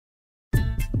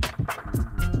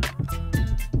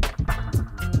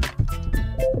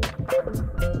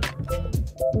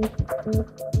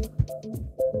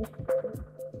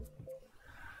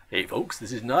Hey folks,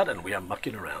 this is Nod and we are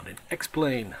mucking around in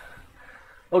X-Plane.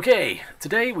 Okay,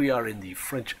 today we are in the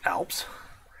French Alps.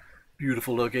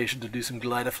 Beautiful location to do some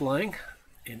glider flying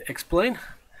in X-Plane.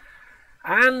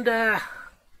 And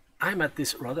I'm at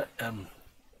this rather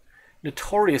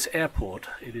notorious airport.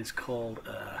 It is called,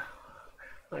 I'm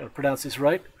going to pronounce this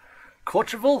right,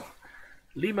 Courchevel,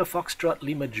 Lima Foxtrot,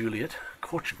 Lima Juliet,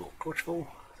 Courchevel,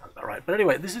 sounds about right. But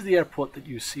anyway, this is the airport that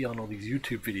you see on all these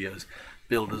YouTube videos,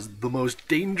 billed as the most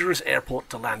dangerous airport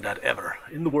to land at ever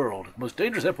in the world. Most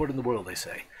dangerous airport in the world, they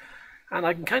say. And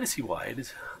I can kind of see why. It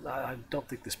is. I don't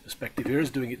think this perspective here is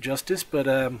doing it justice, but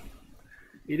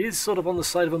it is sort of on the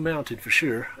side of a mountain for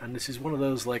sure. And this is one of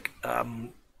those like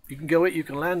you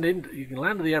can land at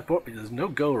the airport, but there's no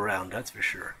go around. That's for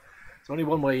sure. There's only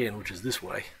one way in, which is this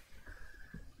way,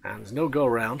 and there's no go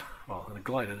around. Well, in a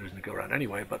glider, there's no go around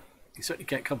anyway, but you certainly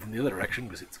can't come from the other direction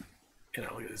because it's, you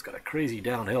know, it's got a crazy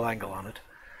downhill angle on it.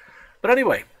 But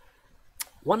anyway,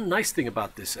 one nice thing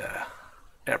about this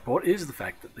airport is the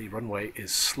fact that the runway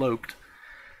is sloped,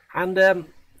 and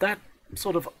that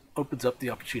sort of opens up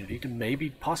the opportunity to maybe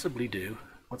possibly do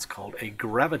what's called a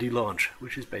gravity launch,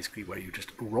 which is basically where you just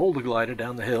roll the glider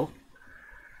down the hill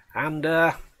and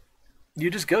you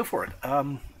just go for it.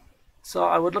 So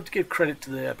I would love to give credit to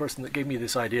the person that gave me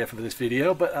this idea for this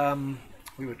video, but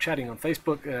we were chatting on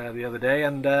Facebook the other day,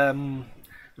 and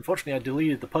unfortunately I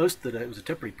deleted the post. That it was a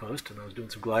temporary post and I was doing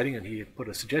some gliding, and he had put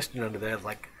a suggestion under there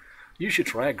like, you should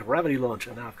try a gravity launch,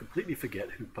 and now I completely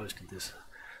forget who posted this.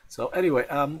 So anyway,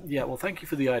 yeah, well, thank you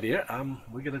for the idea.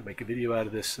 We're going to make a video out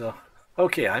of this.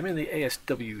 Okay, I'm in the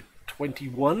ASW21,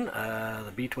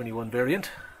 the B21 variant.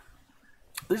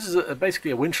 This is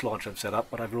basically a winch launch I've set up,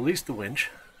 but I've released the winch,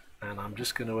 and I'm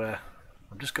just going to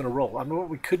roll. I mean, what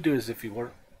we could do is, if you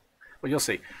were, well, you'll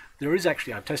see. There is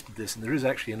actually, I've tested this, and there is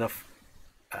actually enough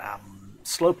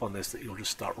slope on this that you'll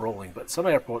just start rolling. But some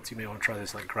airports, you may want to try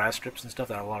this, like grass strips and stuff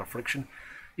that have a lot of friction.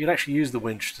 You can actually use the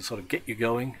winch to sort of get you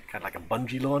going, kind of like a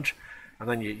bungee launch, and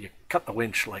then you cut the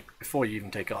winch like before you even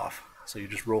take off. So you're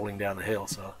just rolling down the hill.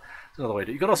 So it's another way to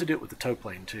do it. You can also do it with the tow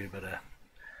plane too. But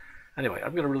anyway,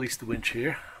 I'm going to release the winch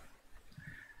here.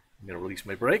 I'm going to release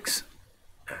my brakes,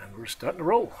 and we're starting to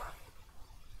roll.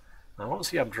 Now,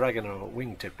 obviously I'm dragging a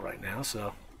wingtip right now,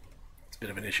 so it's a bit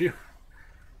of an issue.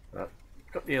 But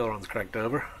got the ailerons cranked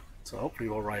over, so hopefully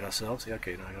we'll right ourselves. Yeah,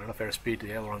 okay, now I got enough airspeed.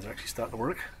 The ailerons are actually starting to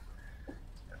work.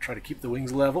 I'll try to keep the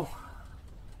wings level.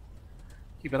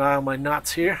 Keep an eye on my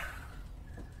knots here.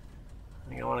 I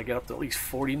think I want to get up to at least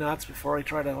 40 knots before I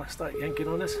try to start yanking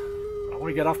on this. I want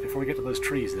to get off before we get to those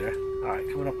trees there. Alright,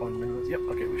 coming up on minutes. Yep,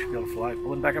 okay, we should be able to fly.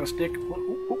 Pulling back on a stick. Ooh,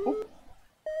 ooh, ooh.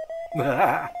 We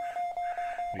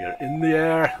are in the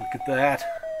air. Look at that.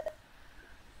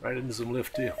 Right into some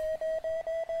lift too.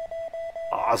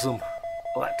 Awesome.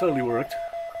 Well, that totally worked.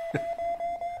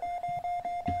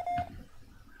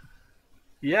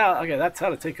 Yeah, okay, that's how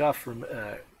to take off from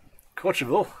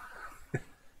Courchevel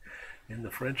in the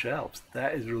French Alps.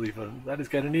 That is really fun. That is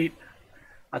kind of neat.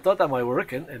 I thought that might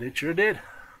work, and it sure did.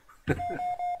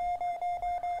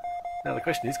 Now the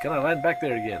question is, can I land back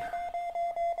there again?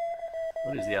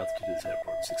 What is the altitude of this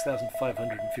airport?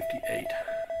 6,558.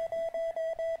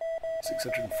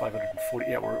 6,540.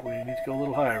 Yeah, we need to go a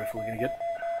little higher if we're gonna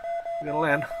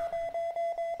land. Can't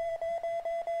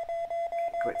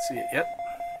quite see it yet.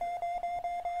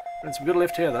 And some good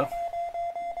lift here though.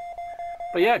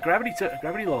 But yeah,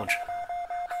 gravity launch.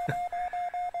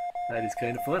 That is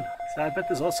kind of fun. So I bet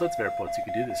there's all sorts of airports you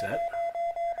could do this at.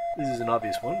 This is an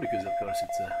obvious one because of course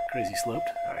it's crazy sloped.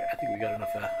 Alright, I think we got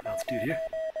enough altitude here.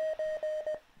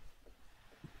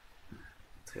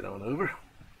 Let's head on over.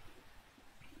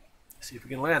 See if we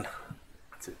can land.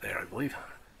 That's it there, I believe.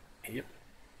 Yep.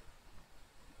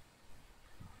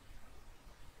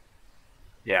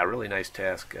 Yeah, really nice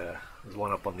task. There's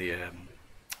one up on the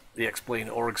X-Plane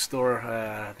org store.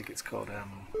 I think it's called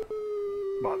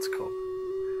what's it called?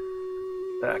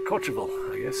 Courchevel,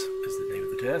 I guess, is the name of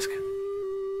the task.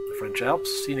 The French Alps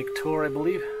Scenic Tour, I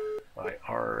believe, by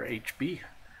RHB.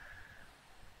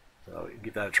 So you can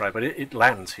give that a try, but it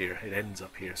lands here. It ends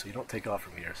up here, so you don't take off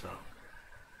from here. So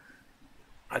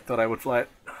I thought I would fly it,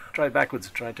 try it backwards,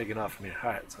 and try taking off from here.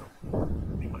 Alright, so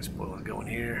get my spoilers going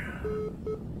here.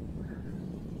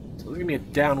 So this is going to be a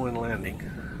downwind landing.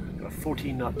 Got a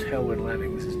 14 knot tailwind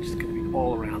landing. This is just going to be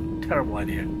all around. Terrible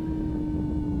idea.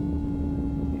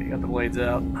 Okay, got the blades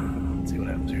out. Let's see what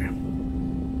happens here.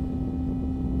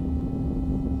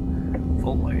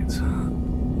 Full blades.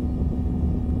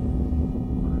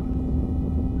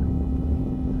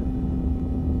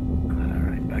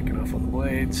 Alright, backing off on the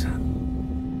blades.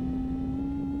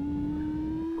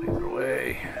 Blades are away.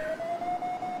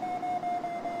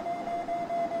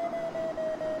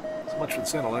 much for the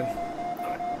center line.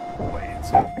 Alright, wait,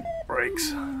 so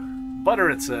brakes. Butter,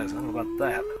 it says. I don't know about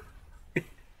that.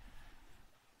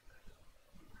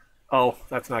 Oh,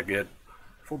 that's not good.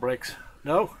 Full brakes.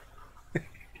 No?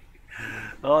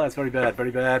 Oh, that's very bad,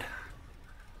 very bad.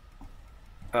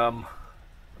 Going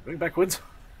backwards.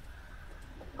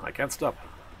 I can't stop.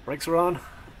 Brakes are on.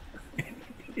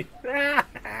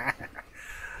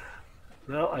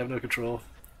 No, I have no control.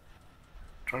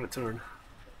 I'm trying to turn.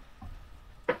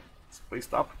 Please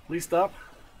stop. Please stop.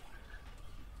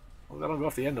 Well, if I don't go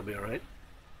off the end, I'll be alright.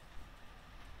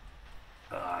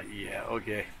 Yeah,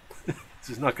 okay. This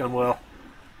has not gone well.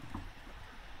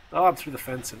 Oh, I'm through the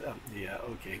fence and yeah,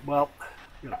 okay. Well,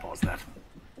 I'm gonna pause that.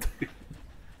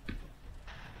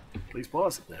 Please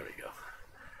pause. There we go.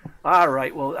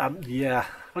 Alright, well, yeah.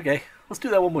 Okay, let's do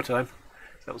that one more time.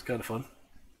 That was kind of fun.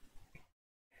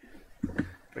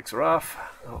 Brakes are off.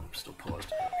 Oh, I'm still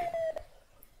paused. Okay.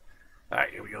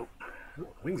 Alright, here we go. Ooh,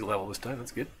 wings are level this time,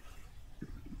 that's good.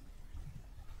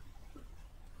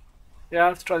 Yeah,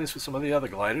 let's try this with some of the other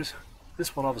gliders.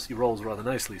 This one obviously rolls rather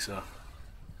nicely, so...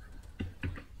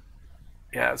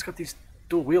 Yeah, it's got these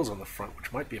dual wheels on the front,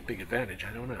 which might be a big advantage,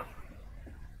 I don't know.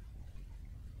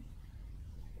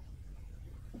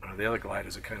 The other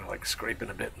gliders are kind of like scraping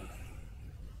a bit.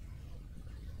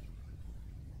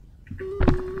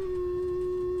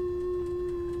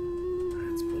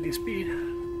 That's plenty of speed. Here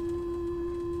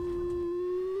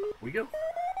we go.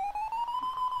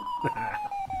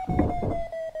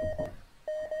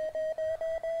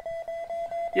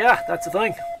 Yeah, that's the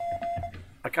thing.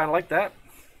 I kind of like that.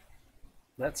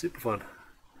 That's super fun.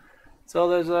 So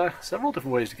there's several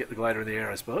different ways to get the glider in the air,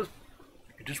 I suppose.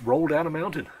 You could just roll down a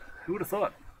mountain. Who would have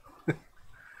thought?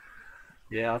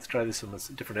 Yeah, let's try this on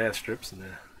different airstrips and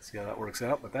see how that works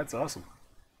out, but that's awesome.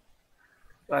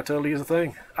 That totally is a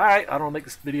thing. Alright, I don't want to make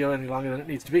this video any longer than it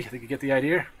needs to be. I think you get the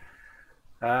idea.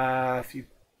 If you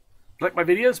like my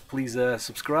videos, please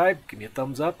subscribe, give me a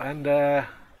thumbs up, and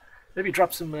maybe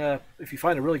drop some, if you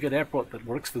find a really good airport that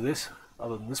works for this,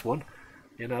 other than this one,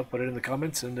 you know, put it in the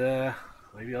comments, and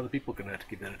maybe other people can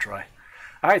give that a try.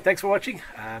 Alright, thanks for watching,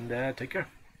 and take care.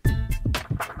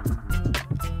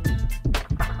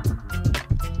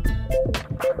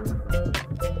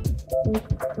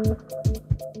 Thank you.